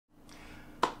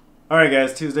Alright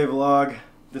guys, Tuesday vlog.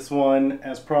 This one,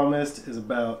 as promised, is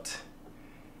about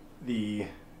the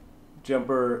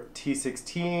Jumper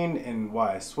T16 and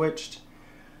why I switched.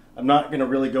 I'm not going to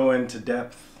really go into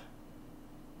depth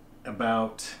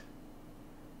about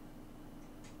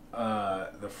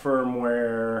the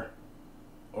firmware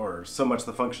or so much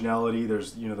the functionality.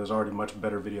 There's already much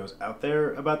better videos out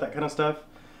there about that kind of stuff.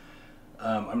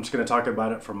 I'm just going to talk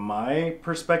about it from my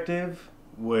perspective,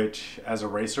 which as a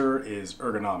racer is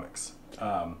ergonomics.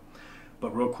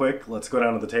 But real quick, let's go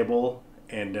down to the table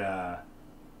and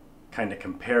kind of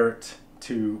compare it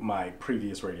to my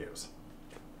previous radios.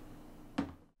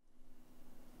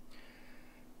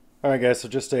 Alright guys, so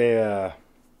just a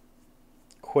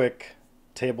quick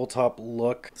tabletop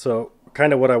look. So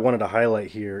kind of what I wanted to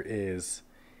highlight here is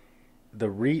the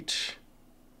reach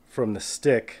from the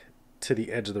stick to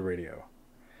the edge of the radio.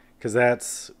 Because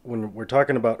that's, when we're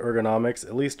talking about ergonomics,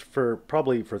 at least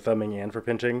probably for thumbing and for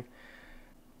pinching,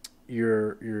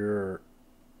 your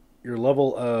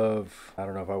level of, I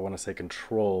don't know if I want to say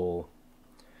control,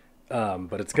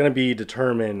 but it's going to be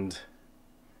determined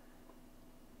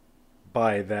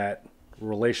by that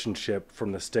relationship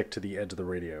from the stick to the edge of the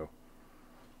radio.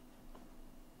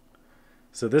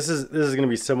 So this is going to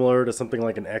be similar to something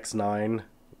like an X9,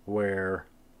 where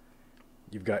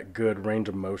you've got good range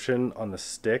of motion on the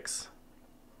sticks.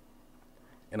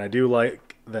 And I do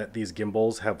like that these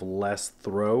gimbals have less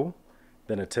throw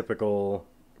than a typical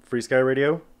FrSky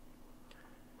radio.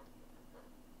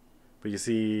 But you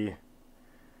see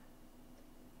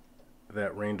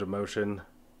that range of motion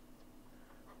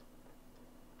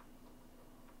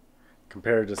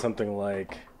compared to something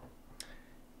like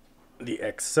the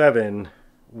X7,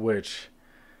 which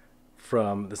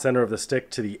from the center of the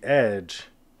stick to the edge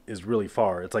is really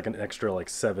far. It's like an extra like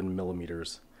 7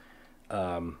 millimeters.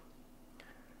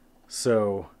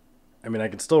 So I mean, I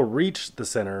can still reach the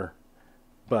center,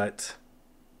 but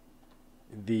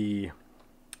the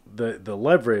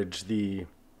leverage, is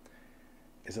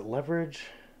it leverage?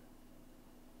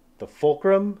 The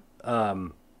fulcrum,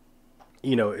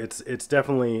 it's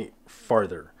definitely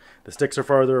farther. The sticks are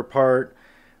farther apart.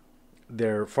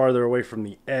 They're farther away from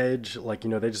the edge. Like,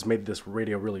 they just made this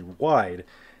radio really wide,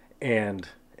 and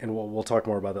we'll talk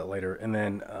more about that later. And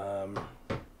then,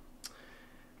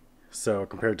 so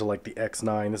compared to like the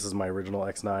X9, this is my original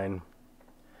X9.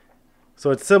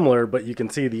 So it's similar, but you can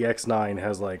see the X9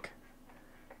 has like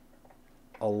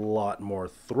a lot more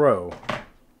throw.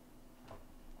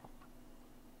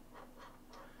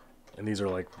 And these are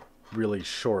like really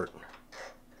short.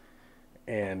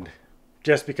 And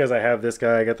just because I have this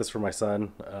guy, I got this for my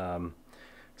son,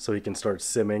 so he can start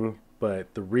simming.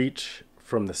 But the reach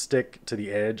from the stick to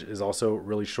the edge is also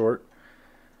really short.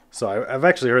 So I've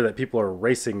actually heard that people are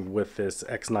racing with this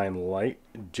X9 Lite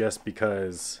just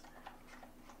because,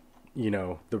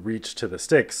 the reach to the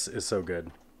sticks is so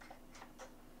good.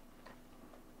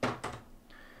 All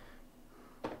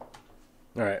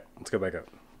right, let's go back up.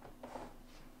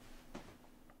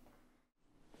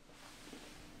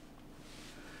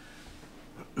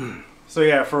 So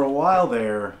yeah, for a while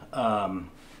there, I've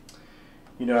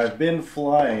been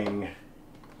flying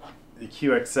the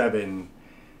QX7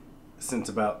 since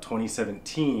about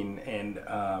 2017, and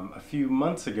a few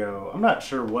months ago, I'm not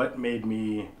sure what made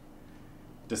me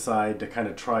decide to kind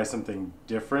of try something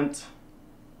different,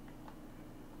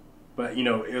 but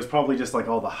it was probably just like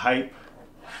all the hype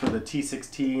for the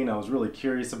T16. I was really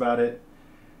curious about it,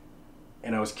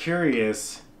 and I was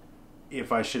curious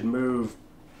if I should move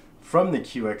from the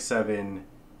QX7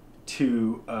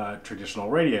 to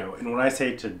traditional radio. And when I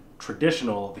say to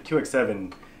traditional, the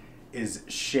QX7 is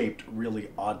shaped really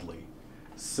oddly.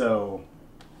 So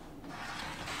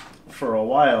for a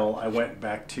while I went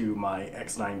back to my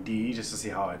X9D just to see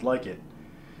how I'd like it.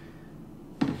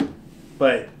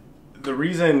 But the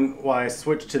reason why I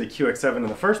switched to the QX7 in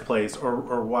the first place,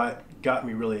 or what got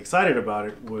me really excited about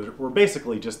it, were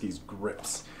basically just these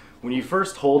grips. When you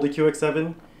first hold a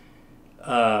QX7,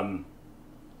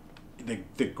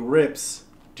 the grips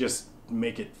just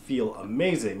make it feel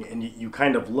amazing, and you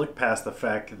kind of look past the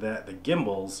fact that the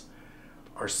gimbals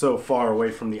are so far away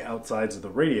from the outsides of the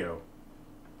radio.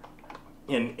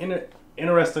 And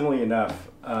interestingly enough,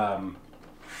 I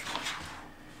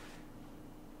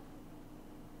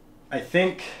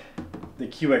think the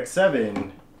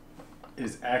QX7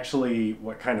 is actually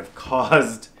what kind of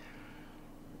caused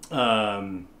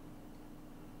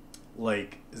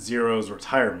like Zero's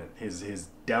retirement, his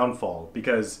downfall.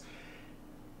 Because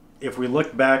if we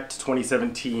look back to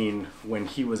 2017, when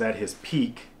he was at his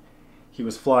peak, he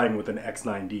was flying with an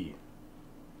X9D.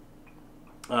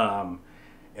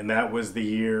 and that was the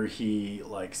year he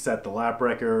like set the lap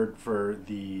record for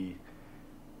the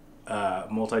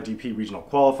multi-GP regional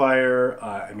qualifier.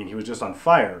 I mean, he was just on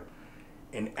fire.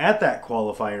 And at that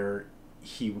qualifier,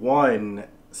 he won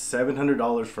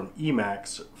 $700 from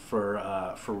Emax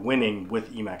for winning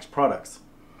with Emax products.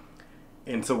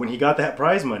 And so when he got that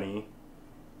prize money,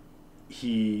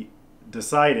 he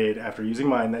decided after using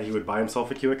mine that he would buy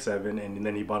himself a QX7, and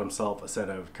then he bought himself a set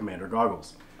of Commander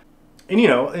goggles. And you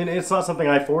know, and it's not something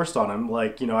I forced on him.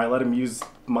 Like, you know, I let him use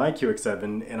my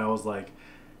QX7, and I was like,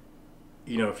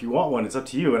 you know, if you want one, it's up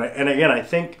to you. And again, I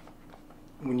think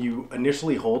when you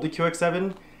initially hold a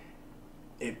QX7,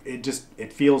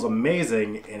 it feels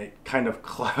amazing, and it kind of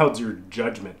clouds your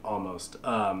judgment almost,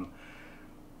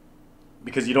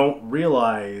 because you don't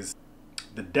realize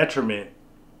the detriment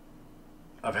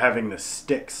of having the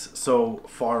sticks so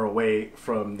far away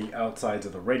from the outsides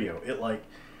of the radio. It like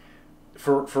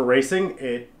for racing,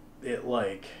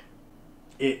 it'll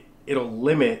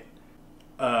limit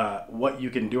what you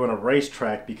can do on a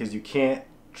racetrack, because you can't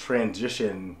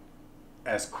transition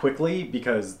as quickly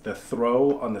because the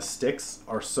throw on the sticks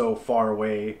are so far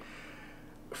away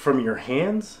from your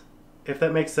hands, if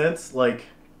that makes sense. Like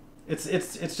it's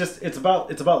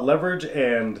about leverage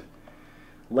and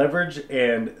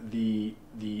the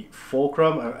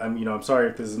fulcrum. I'm sorry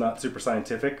if this is not super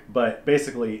scientific, but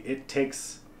basically it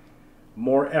takes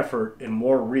more effort and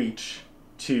more reach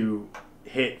to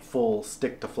hit full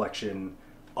stick deflection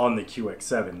on the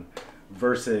QX7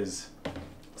 versus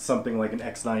something like an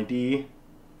X9D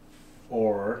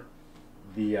or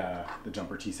the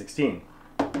Jumper T16.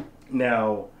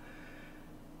 Now,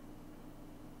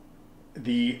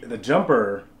 the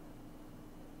Jumper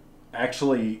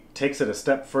actually takes it a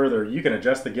step further. You can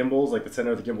adjust the gimbals, like the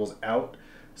center of the gimbals out,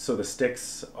 so the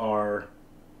sticks are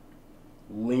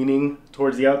leaning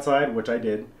towards the outside, which I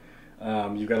did.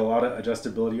 You've got a lot of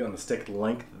adjustability on the stick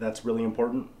length. That's really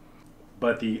important.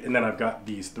 And then I've got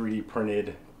these 3D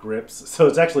printed grips. So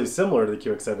it's actually similar to the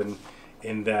QX7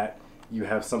 in that you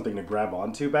have something to grab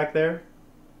onto back there.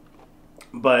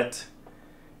 But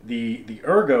the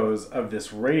ergos of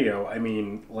this radio, I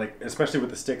mean, like, especially with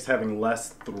the sticks having less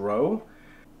throw,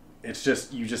 it's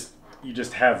just, you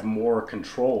just have more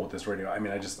control with this radio. I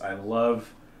mean, I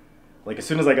love, like, as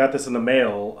soon as I got this in the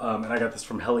mail, and I got this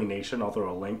from Heli Nation, I'll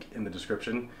throw a link in the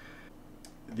description.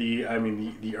 The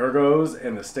ergos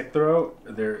and the stick throw,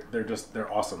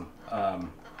 they're awesome.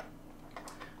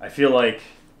 I feel like,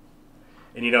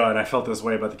 and I felt this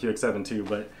way about the QX7 too,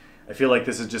 but I feel like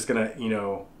this is just gonna,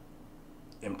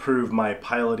 improve my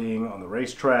piloting on the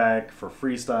racetrack, for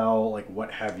freestyle, like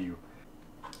what have you.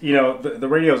 The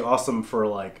radio is awesome for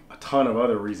like a ton of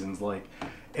other reasons. Like,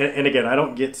 and again, I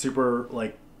don't get super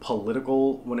like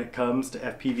political when it comes to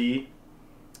FPV,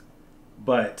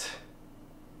 but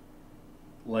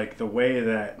like the way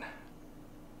that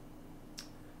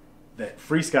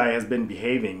FreeSky has been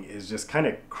behaving is just kind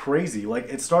of crazy. Like,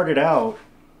 it started out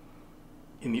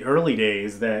in the early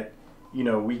days that,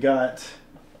 we got,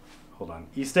 hold on,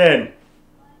 Easton,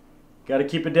 got to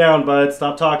keep it down, bud.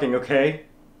 Stop talking, okay?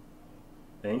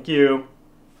 Thank you.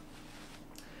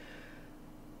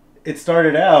 It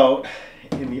started out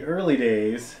in the early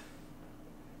days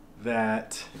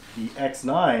that the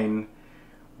X9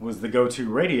 was the go-to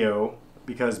radio,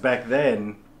 because back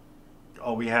then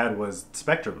all we had was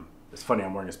Spectrum. It's funny,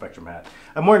 I'm wearing a Spectrum hat.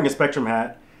 I'm wearing a Spectrum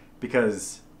hat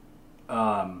because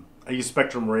I use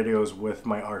Spectrum radios with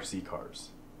my RC cars.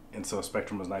 And so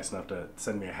Spectrum was nice enough to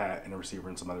send me a hat and a receiver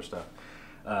and some other stuff.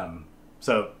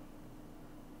 So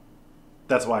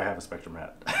that's why I have a Spectrum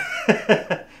hat.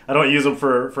 I don't use them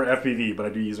for FPV, but I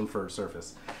do use them for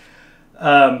surface.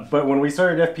 But when we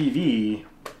started FPV,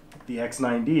 the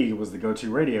X9D was the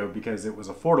go-to radio because it was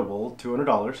affordable,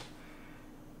 $200.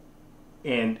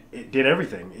 And it did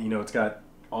everything. It's got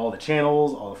all the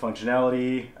channels, all the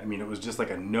functionality. I mean, it was just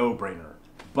like a no-brainer.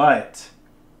 But,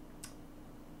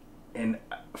 and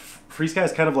FreeSky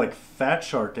is kind of like Fat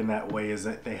Shark in that way, is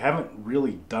that they haven't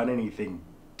really done anything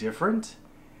different,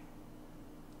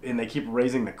 and they keep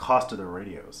raising the cost of their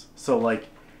radios. So like,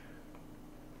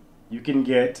 you can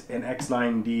get an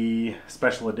X9D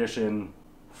special edition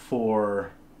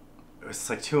for, it's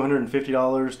like $250,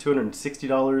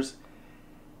 $260.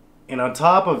 And on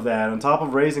top of that, on top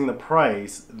of raising the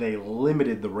price, they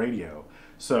limited the radio.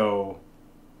 So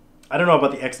I don't know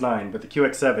about the X9, but the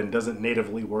QX7 doesn't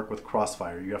natively work with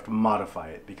Crossfire. You have to modify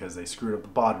it because they screwed up the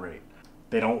baud rate.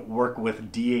 They don't work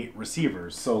with D8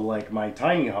 receivers. So like my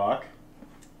Tiny Hawk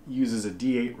uses a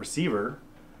D8 receiver.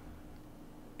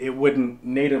 It wouldn't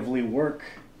natively work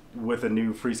with a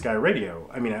new FreeSky radio.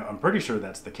 I mean, I'm pretty sure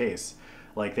that's the case.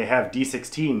 Like, they have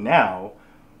D16 now,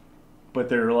 but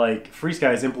they're like,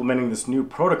 FreeSky is implementing this new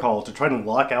protocol to try to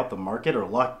lock out the market or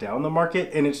lock down the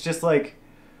market, and it's just like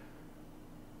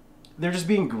they're just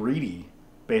being greedy,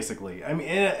 basically. I mean,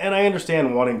 and I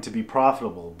understand wanting to be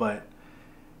profitable, but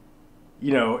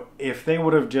you know, if they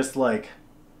would have just like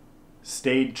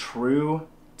stayed true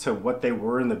to what they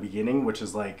were in the beginning, which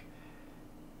is like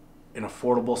an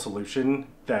affordable solution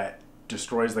that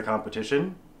destroys the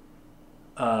competition,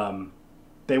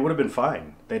 they would have been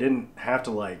fine. They didn't have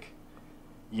to like,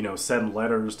 you know, send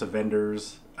letters to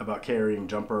vendors about carrying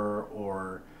Jumper,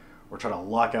 or try to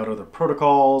lock out other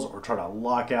protocols, or try to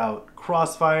lock out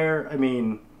Crossfire. I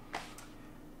mean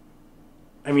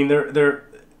they're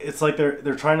it's like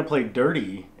they're trying to play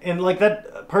dirty, and like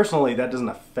that, personally, that doesn't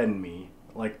offend me.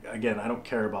 Like, again, I don't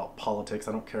care about politics.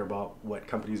 I don't care about what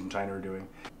companies in China are doing.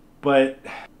 But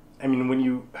I mean,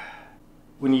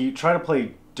 when you try to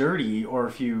play dirty, or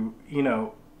if you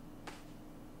know,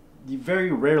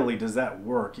 very rarely does that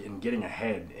work in getting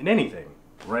ahead in anything,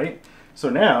 right?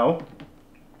 So now,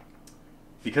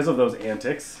 because of those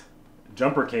antics,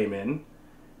 Jumper came in,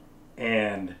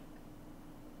 and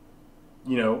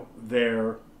you know,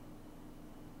 they're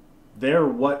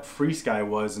what FreeSky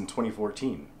was in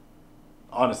 2014,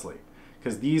 honestly,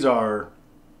 because these are,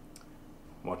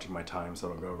 I'm watching my time so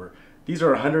I don't go over, these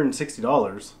are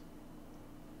 $160,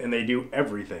 and they do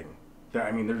everything.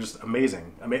 I mean, they're just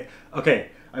amazing. I mean, okay,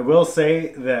 I will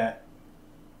say that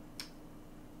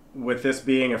with this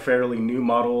being a fairly new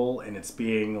model, and it's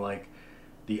being like,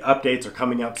 the updates are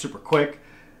coming out super quick,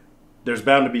 there's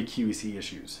bound to be QEC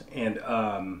issues. And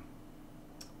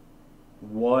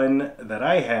one that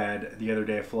I had the other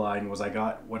day flying was, I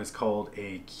got what is called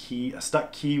a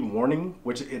stuck key warning,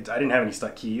 which I didn't have any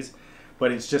stuck keys,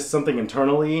 but it's just something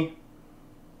internally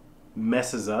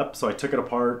messes up. So I took it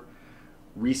apart,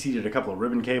 reseated a couple of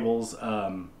ribbon cables.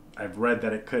 I've read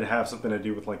that it could have something to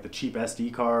do with like the cheap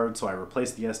SD card, so I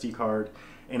replaced the SD card,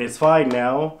 and it's fine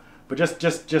now. But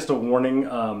just a warning.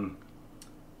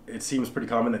 It seems pretty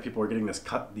common that people are getting this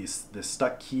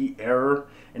stuck key error,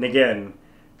 and again,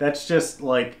 that's just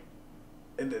like,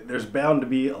 there's bound to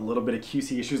be a little bit of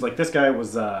QC issues. Like, this guy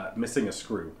was missing a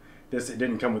screw. It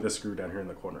didn't come with a screw down here in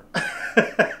the corner,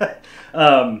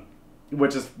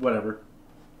 which is whatever.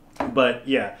 But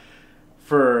yeah,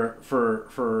 for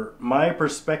my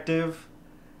perspective,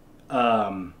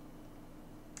 the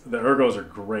ergos are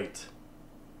great.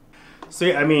 So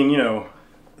yeah, I mean, you know,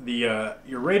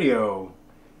 your radio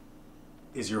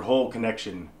is your whole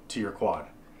connection to your quad.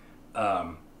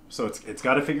 So it's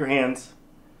got to fit your hands.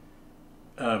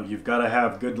 You've got to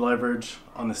have good leverage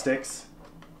on the sticks,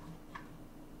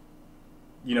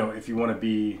 you know, if you want to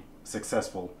be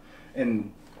successful.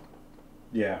 And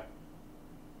yeah,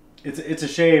 it's a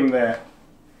shame that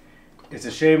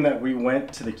we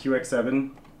went to the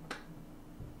QX7,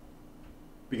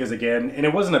 because again, and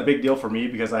it wasn't a big deal for me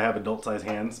because I have adult size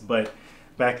hands, but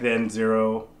back then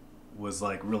Zero was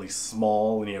like really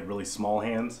small, and he had really small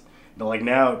hands. Like,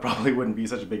 now it probably wouldn't be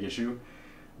such a big issue,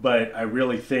 but I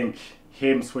really think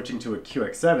him switching to a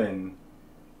QX7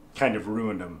 kind of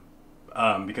ruined him,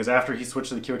 because after he switched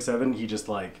to the QX7, he just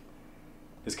like,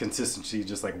 his consistency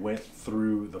just like went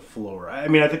through the floor. I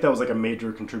mean, I think that was like a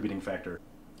major contributing factor.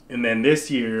 And then this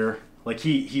year, like,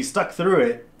 he stuck through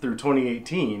it through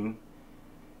 2018,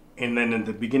 and then in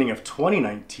the beginning of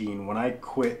 2019, when I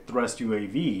quit Thrust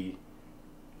UAV,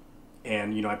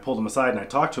 and you know, I pulled him aside and I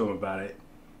talked to him about it,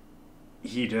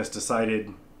 he just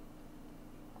decided,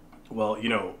 well, you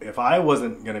know, if I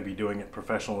wasn't going to be doing it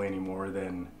professionally anymore,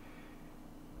 then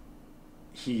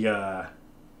he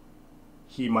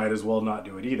might as well not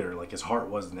do it either. Like, his heart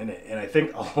wasn't in it. And I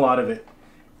think a lot of it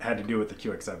had to do with the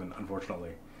QX7,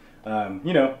 unfortunately.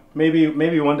 You know,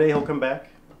 maybe one day he'll come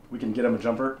back. We can get him a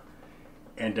Jumper.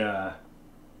 And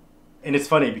it's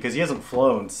funny because he hasn't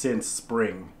flown since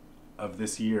spring of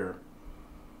this year.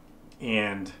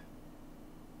 And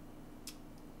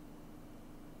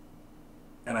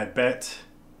I bet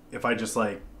if I just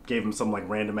like gave him some like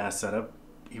random ass setup,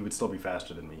 he would still be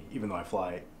faster than me, even though I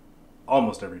fly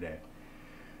almost every day.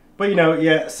 But you know,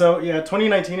 yeah. So yeah,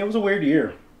 2019, it was a weird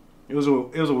year. It was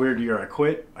a weird year. I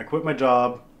quit my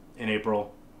job in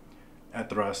April at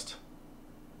Thrust,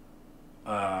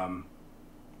 and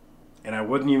I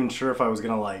wasn't even sure if I was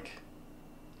gonna like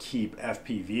keep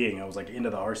FPVing. I was like into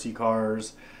the RC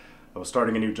cars. I was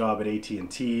starting a new job at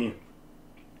AT&T.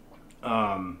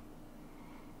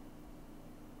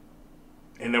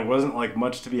 And there wasn't like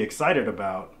much to be excited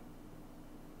about,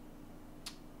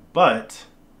 but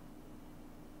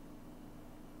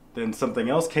then something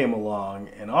else came along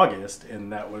in August,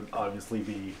 and that would obviously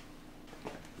be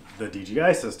the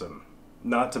DJI system.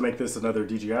 Not to make this another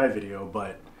DJI video,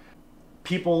 but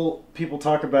people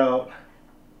talk about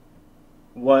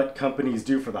what companies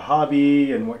do for the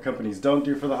hobby and what companies don't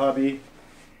do for the hobby.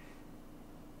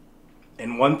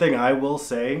 And one thing I will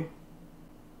say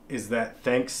is that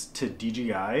thanks to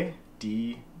DJI,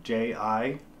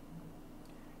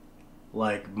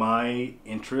 like my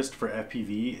interest for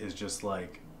FPV is just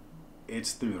like,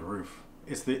 it's through the roof.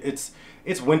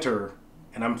 It's winter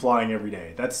and I'm flying every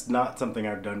day. That's not something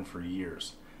I've done for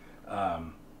years.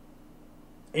 And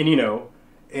you know,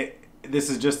 this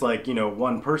is just like, you know,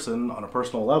 one person on a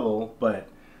personal level, but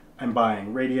I'm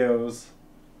buying radios,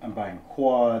 I'm buying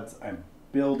quads, I'm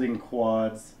building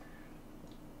quads,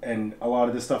 and a lot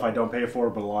of this stuff I don't pay for,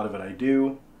 but a lot of it I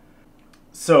do.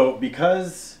 So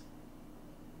because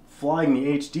flying the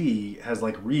HD has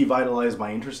like revitalized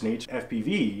my interest in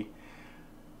FPV,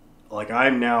 like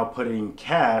I'm now putting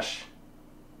cash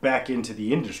back into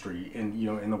the industry in,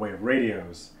 you know, in the way of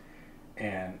radios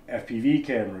and FPV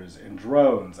cameras and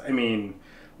drones. I mean,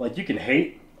 like, you can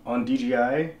hate on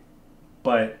DJI,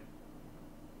 but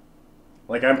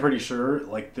like, I'm pretty sure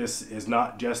like this is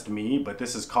not just me, but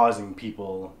this is causing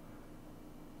people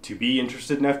to be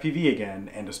interested in FPV again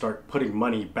and to start putting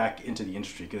money back into the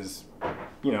industry, because,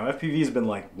 you know, FPV has been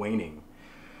like waning.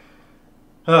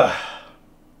 But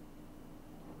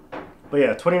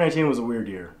yeah, 2019 was a weird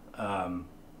year.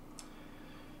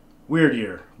 Weird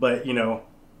year, but you know,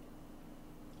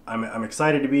 I'm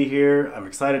excited to be here. I'm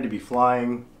excited to be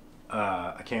flying.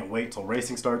 I can't wait till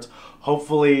racing starts.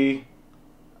 Hopefully,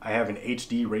 I have an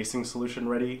HD racing solution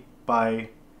ready for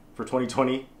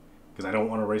 2020, because I don't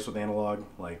want to race with analog.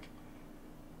 Like,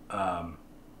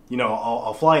 you know,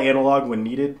 I'll fly analog when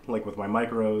needed, like with my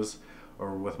micros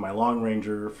or with my Long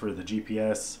Ranger for the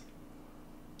GPS,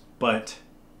 but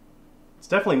it's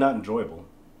definitely not enjoyable.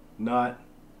 Not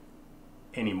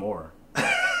anymore.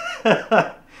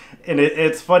 And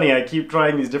it's funny, I keep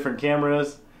trying these different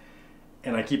cameras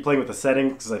and I keep playing with the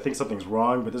settings because I think something's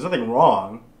wrong, but there's nothing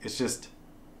wrong. It's just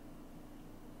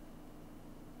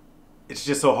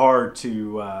so hard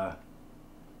to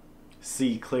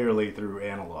see clearly through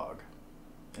analog.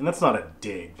 And that's not a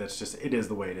dig, that's just, it is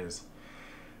the way it is.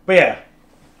 But yeah,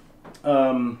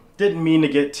 didn't mean to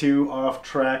get too off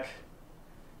track,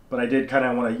 but I did kind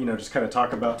of want to, you know, just kind of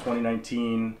talk about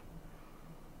 2019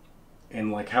 and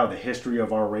like how the history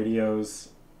of our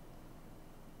radios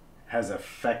has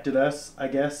affected us, I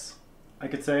guess I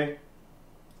could say.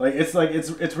 Like, it's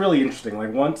really interesting.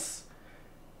 Like, once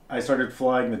I started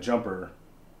flying the Jumper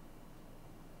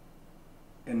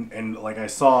and like I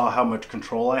saw how much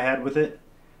control I had with it,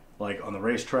 like on the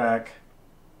racetrack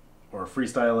or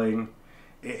freestyling,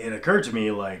 it occurred to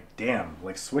me like, damn,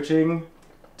 like switching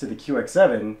to the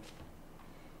QX7,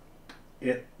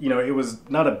 it, you know, it was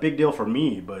not a big deal for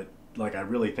me, but like I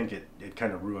really think it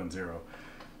kind of ruined Zero.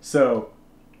 So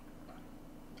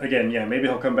again, yeah, maybe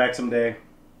he'll come back someday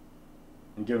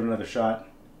and give it another shot.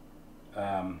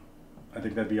 I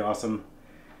think that'd be awesome.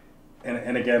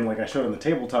 And again, like I showed on the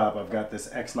tabletop, I've got this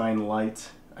X9 Lite.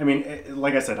 I mean,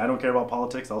 like I said, I don't care about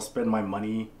politics. I'll spend my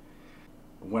money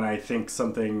when I think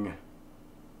something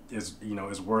is, you know,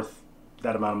 is worth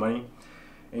that amount of money.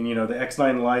 And you know, the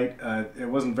X9 Lite, it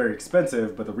wasn't very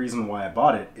expensive, but the reason why I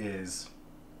bought it is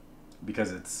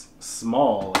because it's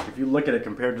small. Like, if you look at it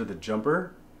compared to the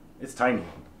Jumper, it's tiny.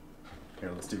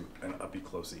 Here, let's do an uppy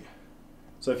closey.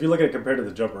 So if you look at it compared to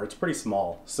the Jumper, it's pretty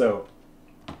small. So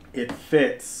it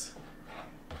fits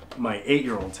my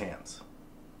 8-year-old's hands.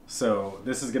 So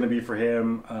this is going to be for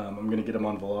him. I'm going to get him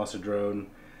on Velocidrone.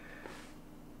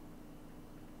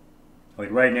 Like,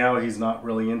 right now he's not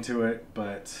really into it,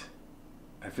 but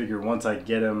I figure once I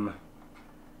get him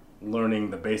learning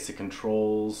the basic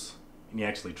controls and he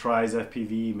actually tries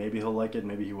FPV, maybe he'll like it,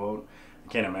 maybe he won't. I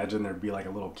can't imagine there'd be like a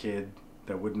little kid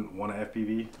that wouldn't want to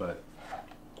FPV, but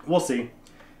we'll see.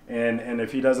 And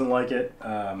if he doesn't like it,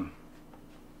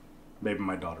 maybe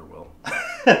my daughter will.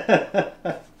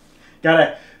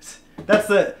 That's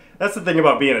the thing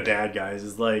about being a dad, guys,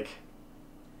 is like,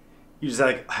 you just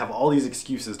like have all these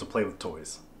excuses to play with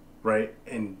toys, right?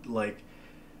 And like,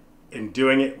 in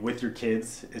doing it with your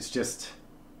kids, it's just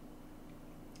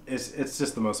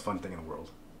the most fun thing in the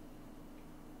world.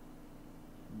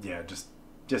 Yeah, just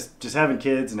having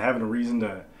kids and having a reason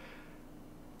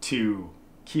to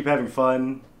keep having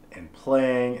fun and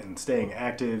playing and staying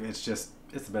active. It's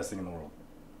the best thing in the world.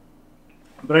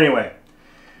 But anyway,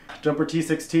 Jumper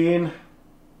T16.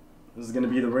 This is going to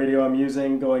be the radio I'm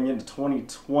using going into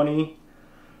 2020.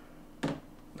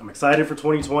 I'm excited for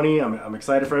 2020. I'm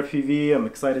excited for FPV. I'm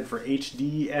excited for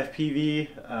HD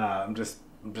FPV. I'm just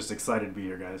excited to be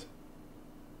here, guys.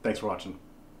 Thanks for watching.